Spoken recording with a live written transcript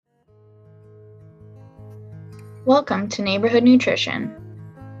Welcome to Neighborhood Nutrition,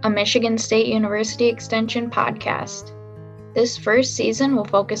 a Michigan State University Extension podcast. This first season will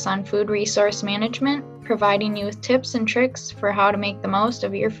focus on food resource management, providing you with tips and tricks for how to make the most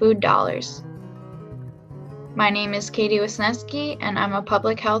of your food dollars. My name is Katie Wisniewski, and I'm a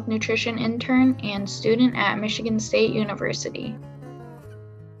public health nutrition intern and student at Michigan State University.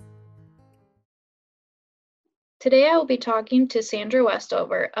 Today I will be talking to Sandra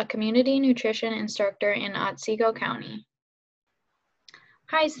Westover, a community nutrition instructor in Otsego County.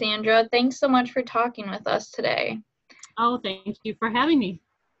 Hi, Sandra. Thanks so much for talking with us today. Oh, thank you for having me.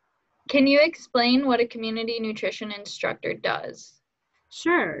 Can you explain what a community nutrition instructor does?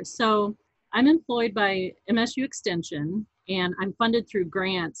 Sure. So I'm employed by MSU Extension, and I'm funded through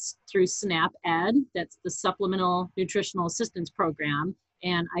grants through SNAP Ed. That's the Supplemental Nutritional Assistance Program.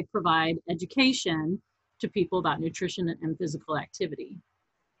 And I provide education to people about nutrition and physical activity.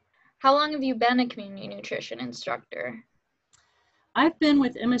 How long have you been a community nutrition instructor? I've been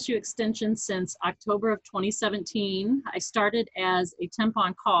with MSU Extension since October of 2017. I started as a temp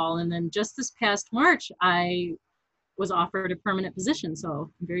on call, and then just this past March, I was offered a permanent position.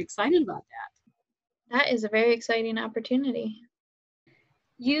 So I'm very excited about that. That is a very exciting opportunity.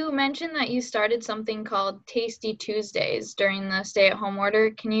 You mentioned that you started something called Tasty Tuesdays during the stay-at-home order.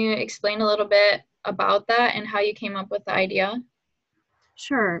 Can you explain a little bit about that and how you came up with the idea?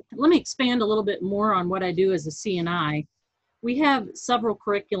 Sure. Let me expand a little bit more on what I do as a CNI. We have several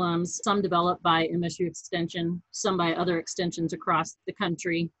curriculums, some developed by MSU Extension, some by other extensions across the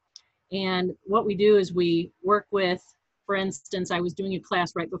country. And what we do is we work with, for instance, I was doing a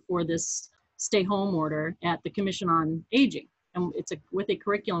class right before this stay home order at the Commission on Aging. And it's with a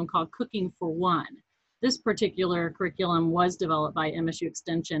curriculum called Cooking for One. This particular curriculum was developed by MSU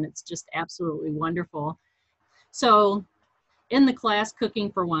Extension. It's just absolutely wonderful. So in the class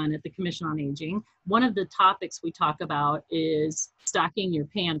Cooking for One at the Commission on Aging, one of the topics we talk about is stocking your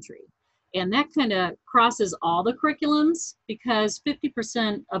pantry. And that kind of crosses all the curriculums because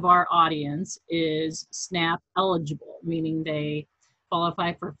 50% of our audience is SNAP eligible, meaning they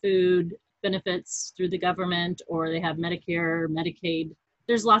qualify for food benefits through the government or they have Medicare, Medicaid.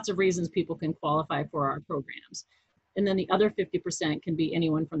 There's lots of reasons people can qualify for our programs. And then the other 50% can be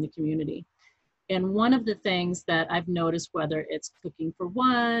anyone from the community. And one of the things that I've noticed, whether it's Cooking for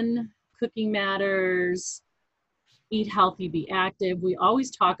One, Cooking Matters, Eat Healthy, Be Active, we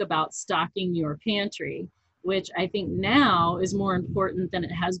always talk about stocking your pantry, which I think now is more important than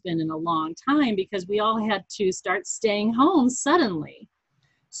it has been in a long time because we all had to start staying home suddenly.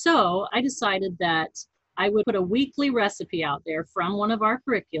 So I decided that I would put a weekly recipe out there from one of our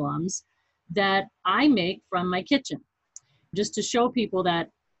curriculums that I make from my kitchen, just to show people that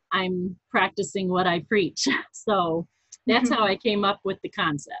I'm practicing what I preach. So that's how I came up with the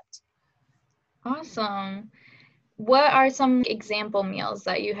concept. Awesome. What are some example meals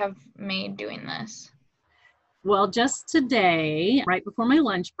that you have made doing this? Well, just today, right before my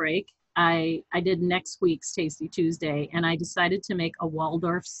lunch break, I did next week's Tasty Tuesday, and I decided to make a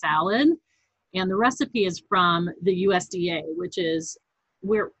Waldorf salad. And the recipe is from the USDA, which is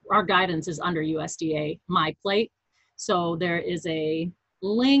where our guidance is under USDA My Plate. So there is a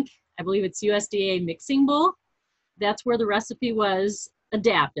link, I believe it's USDA Mixing Bowl. That's where the recipe was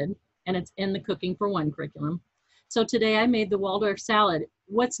adapted, and it's in the Cooking for One curriculum. So today I made the Waldorf salad.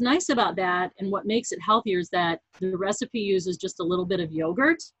 What's nice about that and what makes it healthier is that the recipe uses just a little bit of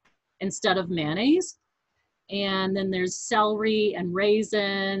yogurt instead of mayonnaise. And then there's celery and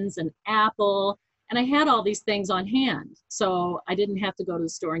raisins and apple. And I had all these things on hand, so I didn't have to go to the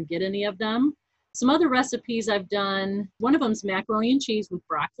store and get any of them. Some other recipes I've done, one of them's macaroni and cheese with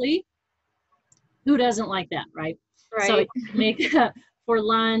broccoli. Who doesn't like that, right? Right. So you can make it for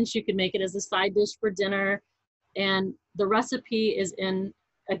lunch, you can make it as a side dish for dinner. And the recipe is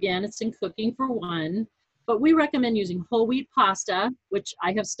it's in Cooking for One. But we recommend using whole wheat pasta, which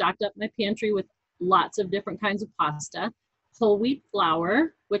I have stocked up my pantry with lots of different kinds of pasta. Whole wheat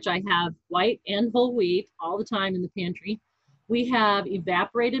flour, which I have white and whole wheat all the time in the pantry. We have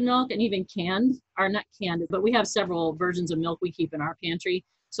evaporated milk and even not canned, but we have several versions of milk we keep in our pantry.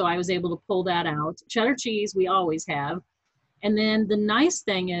 So I was able to pull that out. Cheddar cheese, we always have. And then the nice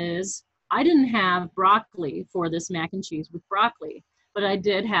thing is I didn't have broccoli for this mac and cheese with broccoli, but I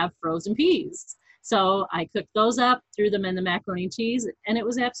did have frozen peas. So I cooked those up, threw them in the macaroni and cheese, and it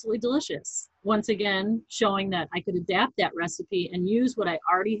was absolutely delicious. Once again, showing that I could adapt that recipe and use what I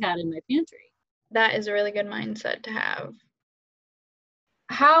already had in my pantry. That is a really good mindset to have.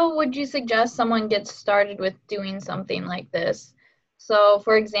 How would you suggest someone gets started with doing something like this? So,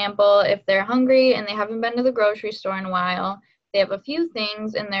 for example, if they're hungry and they haven't been to the grocery store in a while, They have a few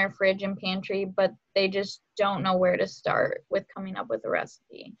things in their fridge and pantry, but they just don't know where to start with coming up with a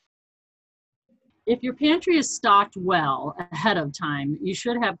recipe. If your pantry is stocked well ahead of time, you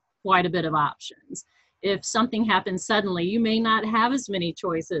should have quite a bit of options. If something happens suddenly, you may not have as many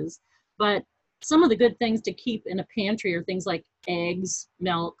choices, but some of the good things to keep in a pantry are things like eggs,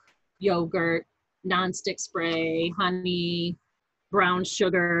 milk, yogurt, nonstick spray, honey, brown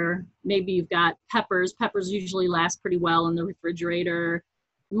sugar. Maybe you've got peppers. Peppers usually last pretty well in the refrigerator.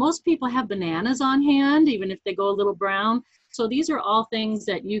 Most people have bananas on hand, even if they go a little brown. So these are all things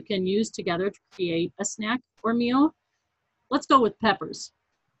that you can use together to create a snack or meal. Let's go with peppers.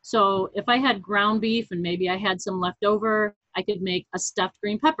 So if I had ground beef and maybe I had some left over, I could make a stuffed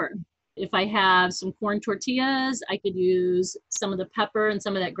green pepper. If I have some corn tortillas, I could use some of the pepper and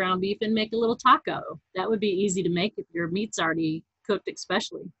some of that ground beef and make a little taco. That would be easy to make if your meat's already cooked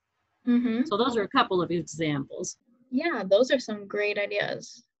especially. So those are a couple of examples. Yeah, those are some great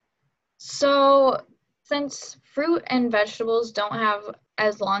ideas. So since fruit and vegetables don't have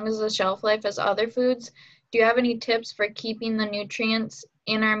as long as a shelf life as other foods, do you have any tips for keeping the nutrients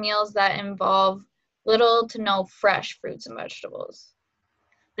in our meals that involve little to no fresh fruits and vegetables?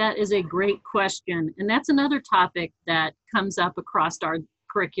 That is a great question. And that's another topic that comes up across our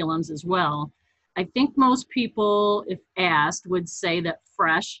curriculums as well. I think most people, if asked, would say that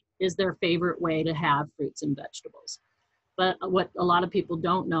fresh is their favorite way to have fruits and vegetables. But what a lot of people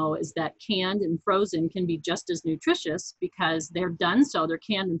don't know is that canned and frozen can be just as nutritious because they're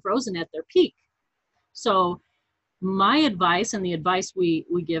canned and frozen at their peak. So my advice, and the advice we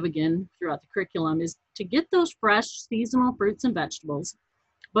give again throughout the curriculum, is to get those fresh seasonal fruits and vegetables,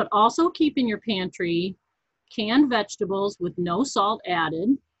 but also keep in your pantry canned vegetables with no salt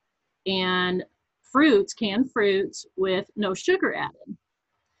added and canned fruits with no sugar added.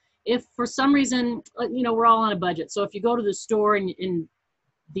 If for some reason, we're all on a budget. So if you go to the store and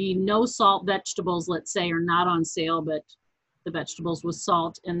the no salt vegetables, let's say, are not on sale, but the vegetables with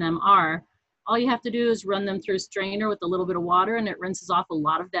salt in them are, all you have to do is run them through a strainer with a little bit of water and it rinses off a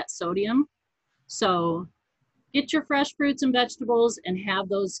lot of that sodium. So get your fresh fruits and vegetables and have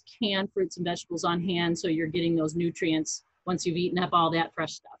those canned fruits and vegetables on hand so you're getting those nutrients once you've eaten up all that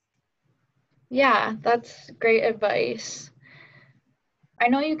fresh stuff. Yeah, that's great advice. I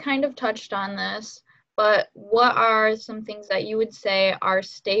know you kind of touched on this, but what are some things that you would say are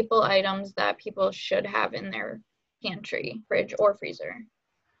staple items that people should have in their pantry, fridge, or freezer?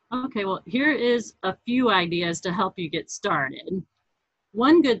 Okay, well, here is a few ideas to help you get started.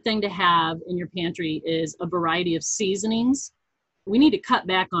 One good thing to have in your pantry is a variety of seasonings. We need to cut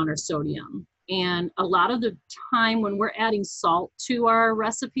back on our sodium. And a lot of the time when we're adding salt to our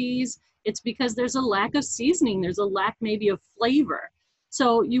recipes, it's because there's a lack of seasoning. There's a lack maybe of flavor.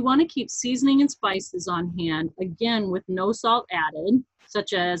 So you want to keep seasoning and spices on hand, again, with no salt added,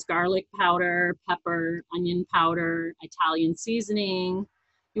 such as garlic powder, pepper, onion powder, Italian seasoning.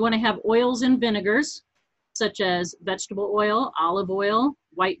 You want to have oils and vinegars, such as vegetable oil, olive oil,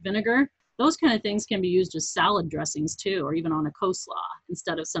 white vinegar. Those kind of things can be used as salad dressings too, or even on a coleslaw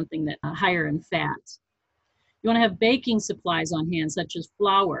instead of something that higher in fat. You want to have baking supplies on hand, such as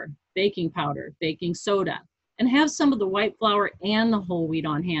flour, baking powder, baking soda, and have some of the white flour and the whole wheat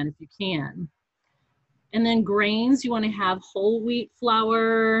on hand if you can. And then grains, you want to have whole wheat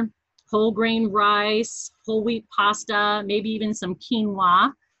flour, whole grain rice, whole wheat pasta, maybe even some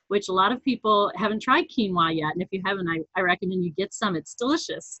quinoa, which a lot of people haven't tried quinoa yet. And if you haven't, I recommend you get some. It's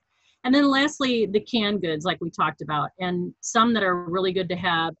delicious. And then lastly, the canned goods like we talked about. And some that are really good to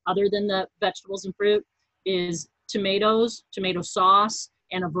have other than the vegetables and fruit is tomatoes, tomato sauce,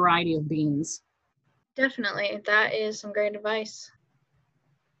 and a variety of beans. Definitely. That is some great advice.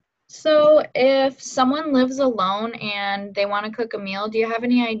 So if someone lives alone and they want to cook a meal, do you have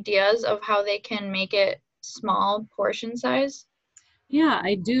any ideas of how they can make it small portion size? Yeah,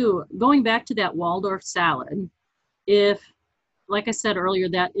 I do. Going back to that Waldorf salad, like I said earlier,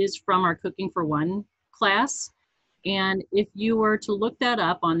 that is from our Cooking for One class. And if you were to look that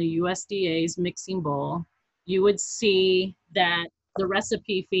up on the USDA's mixing bowl, you would see that the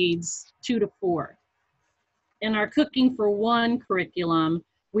recipe feeds 2 to 4. In our Cooking for One curriculum,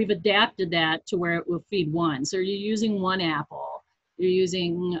 we've adapted that to where it will feed 1. So you're using 1 apple, you're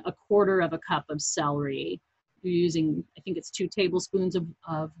using a 1/4 of a cup of celery, you're using, I think it's 2 tablespoons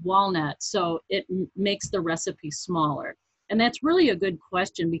of walnuts. So it makes the recipe smaller. And that's really a good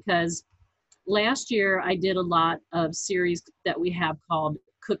question because last year I did a lot of series that we have called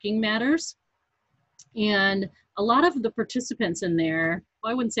Cooking Matters. And a lot of the participants in there,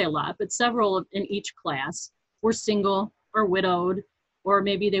 well, I wouldn't say a lot, but several in each class were single or widowed, or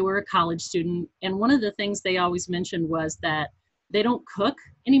maybe they were a college student. And one of the things they always mentioned was that they don't cook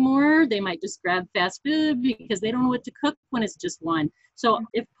anymore. They might just grab fast food because they don't know what to cook when it's just one. So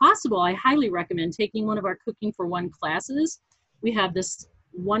if possible, I highly recommend taking one of our Cooking for One classes. We have this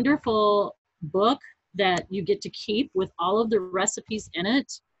wonderful book that you get to keep with all of the recipes in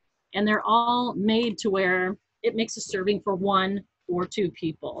it. And they're all made to where it makes a serving for 1 or 2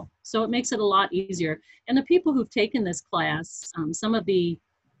 people. So it makes it a lot easier. And the people who've taken this class, some of the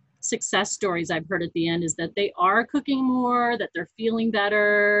success stories I've heard at the end is that they are cooking more, that they're feeling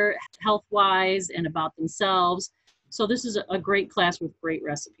better health-wise and about themselves. So this is a great class with great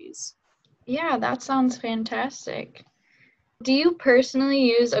recipes. Yeah, that sounds fantastic. Do you personally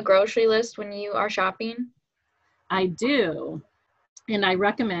use a grocery list when you are shopping? I do. And I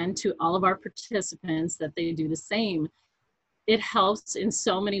recommend to all of our participants that they do the same. It helps in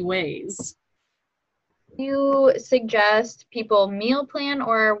so many ways. Do you suggest people meal plan,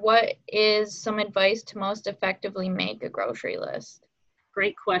 or what is some advice to most effectively make a grocery list?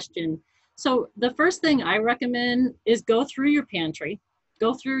 Great question. So the first thing I recommend is go through your pantry,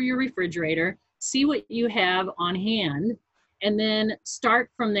 go through your refrigerator, see what you have on hand, and then start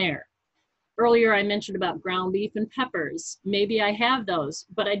from there. Earlier I mentioned about ground beef and peppers. Maybe I have those,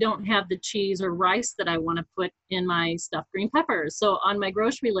 but I don't have the cheese or rice that I want to put in my stuffed green peppers. So on my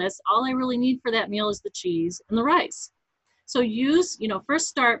grocery list, all I really need for that meal is the cheese and the rice. So first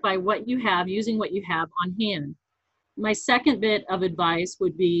start by what you have, using what you have on hand. My second bit of advice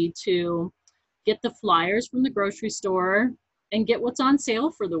would be to get the flyers from the grocery store and get what's on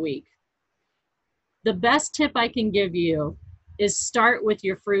sale for the week. The best tip I can give you is start with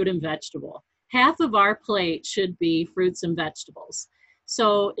your fruit and vegetable. Half of our plate should be fruits and vegetables.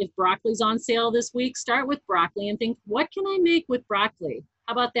 So if broccoli's on sale this week, start with broccoli and think, what can I make with broccoli?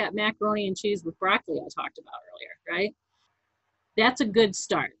 How about that macaroni and cheese with broccoli I talked about earlier, right? That's a good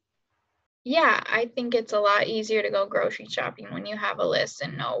start. Yeah, I think it's a lot easier to go grocery shopping when you have a list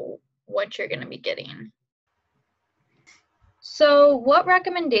and know what you're going to be getting. So, what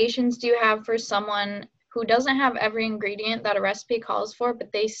recommendations do you have for someone who doesn't have every ingredient that a recipe calls for,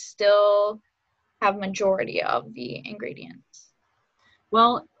 but they still have majority of the ingredients?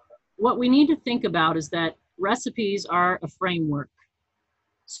 Well, what we need to think about is that recipes are a framework.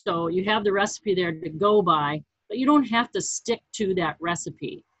 So you have the recipe there to go by, but you don't have to stick to that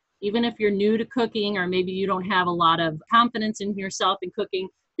recipe. Even if you're new to cooking, or maybe you don't have a lot of confidence in yourself in cooking,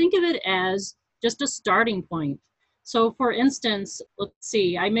 think of it as just a starting point. So for instance, let's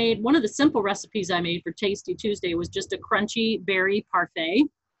see, one of the simple recipes I made for Tasty Tuesday was just a crunchy berry parfait.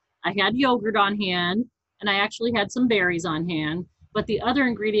 I had yogurt on hand, and I actually had some berries on hand, but the other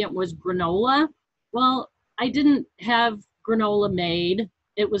ingredient was granola. Well, I didn't have granola made.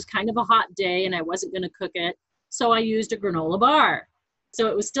 It was kind of a hot day and I wasn't going to cook it, so I used a granola bar. So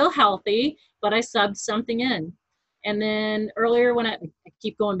it was still healthy, but I subbed something in. And then earlier when I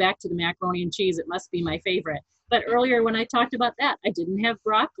keep going back to the macaroni and cheese, it must be my favorite. But earlier when I talked about that, I didn't have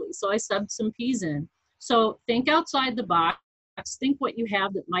broccoli, so I subbed some peas in. So think outside the box, think what you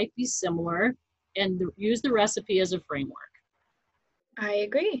have that might be similar, and use the recipe as a framework. I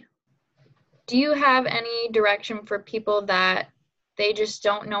agree. Do you have any direction for people that they just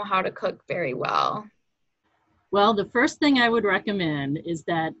don't know how to cook very well? Well, the first thing I would recommend is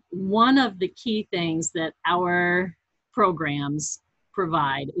that one of the key things that our programs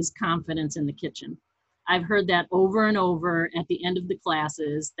provide is confidence in the kitchen. I've heard that over and over at the end of the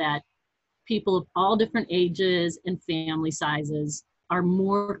classes, that people of all different ages and family sizes are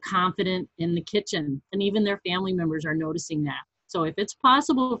more confident in the kitchen, and even their family members are noticing that. So if it's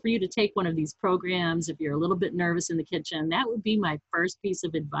possible for you to take one of these programs, if you're a little bit nervous in the kitchen, that would be my first piece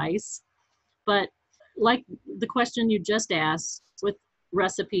of advice. But like the question you just asked with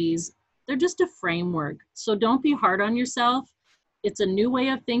recipes, they're just a framework. So don't be hard on yourself. It's a new way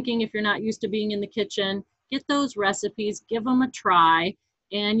of thinking if you're not used to being in the kitchen. Get those recipes, give them a try,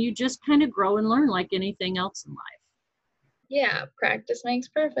 and you just kind of grow and learn like anything else in life. Yeah, practice makes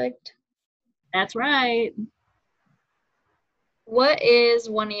perfect. That's right. What is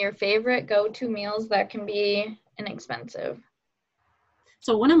one of your favorite go-to meals that can be inexpensive?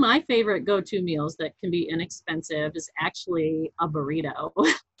 So one of my favorite go-to meals that can be inexpensive is actually a burrito.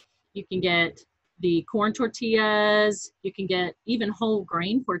 You can get the corn tortillas, you can get even whole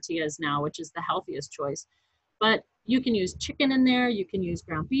grain tortillas now, which is the healthiest choice. But you can use chicken in there, you can use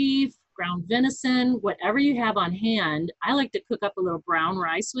ground beef, ground venison, whatever you have on hand. I like to cook up a little brown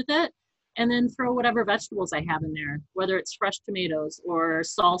rice with it and then throw whatever vegetables I have in there, whether it's fresh tomatoes or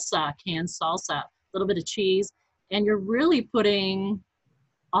salsa, canned salsa, a little bit of cheese, and you're really putting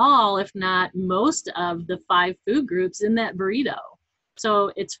all, if not most, of the 5 food groups in that burrito.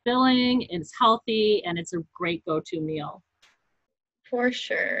 So it's filling, it's healthy, and it's a great go-to meal. For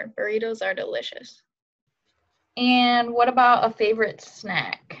sure. Burritos are delicious. And what about a favorite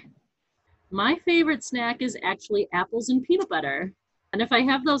snack? My favorite snack is actually apples and peanut butter. And if I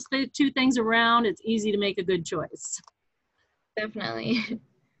have those two things around, it's easy to make a good choice. Definitely.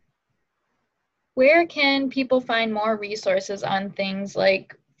 Where can people find more resources on things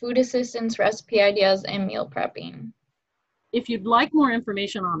like food assistance, recipe ideas, and meal prepping? If you'd like more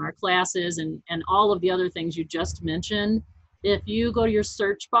information on our classes and all of the other things you just mentioned, if you go to your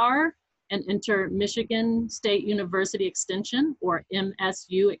search bar and enter Michigan State University Extension, or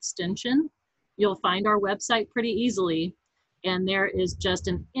MSU Extension, you'll find our website pretty easily. And there is just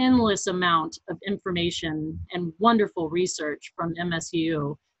an endless amount of information and wonderful research from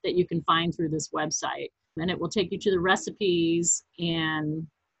MSU that you can find through this website. And it will take you to the recipes, and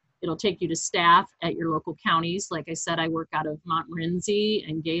it'll take you to staff at your local counties. Like I said, I work out of Montmorency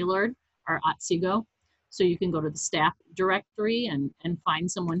and Gaylord, or Otsego. So you can go to the staff directory and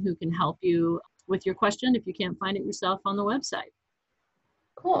find someone who can help you with your question if you can't find it yourself on the website.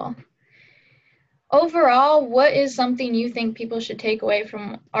 Cool. Overall, what is something you think people should take away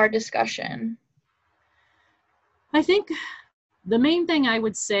from our discussion? I think the main thing I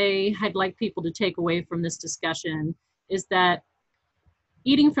would say I'd like people to take away from this discussion is that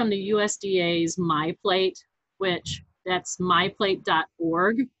eating from the USDA's MyPlate, which that's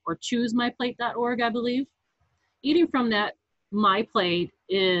myplate.org or choosemyplate.org, I believe. Eating from that MyPlate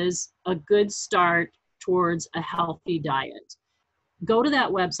is a good start towards a healthy diet. Go to that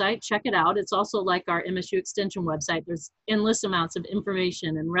website, check it out. It's also like our MSU Extension website. There's endless amounts of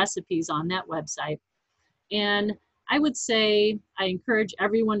information and recipes on that website. And I would say I encourage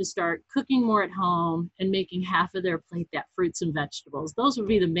everyone to start cooking more at home and making half of their plate that fruits and vegetables. Those would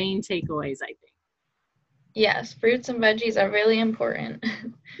be the main takeaways, I think. Yes, fruits and veggies are really important.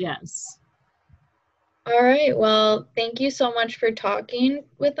 Yes. All right, well, thank you so much for talking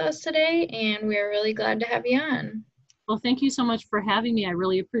with us today, and we're really glad to have you on. Well, thank you so much for having me. I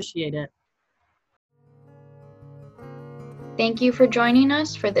really appreciate it. Thank you for joining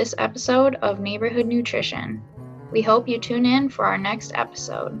us for this episode of Neighborhood Nutrition. We hope you tune in for our next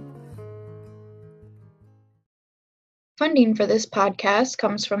episode. Funding for this podcast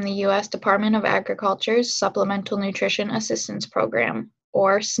comes from the U.S. Department of Agriculture's Supplemental Nutrition Assistance Program,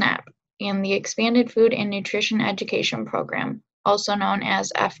 or SNAP, and the Expanded Food and Nutrition Education Program, also known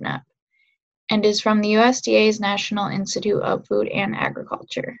as FNEP, and is from the USDA's National Institute of Food and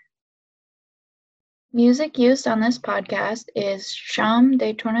Agriculture. Music used on this podcast is Cham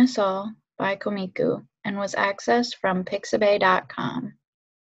de Tournesol by Komiku and was accessed from Pixabay.com.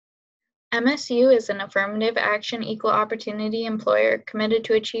 MSU is an affirmative action equal opportunity employer committed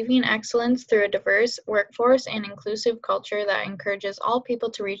to achieving excellence through a diverse workforce and inclusive culture that encourages all people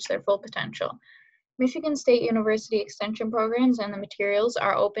to reach their full potential. Michigan State University Extension programs and the materials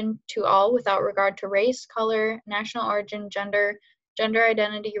are open to all without regard to race, color, national origin, gender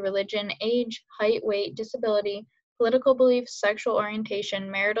identity, religion, age, height, weight, disability, political beliefs, sexual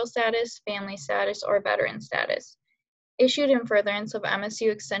orientation, marital status, family status, or veteran status. Issued in furtherance of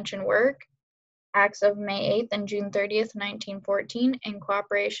MSU Extension work, acts of May 8th and June 30th, 1914, in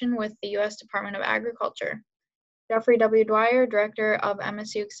cooperation with the U.S. Department of Agriculture. Jeffrey W. Dwyer, Director of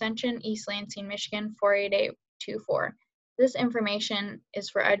MSU Extension, East Lansing, Michigan, 48824. This information is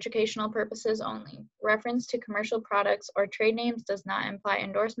for educational purposes only. Reference to commercial products or trade names does not imply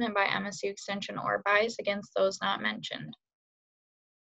endorsement by MSU Extension or bias against those not mentioned.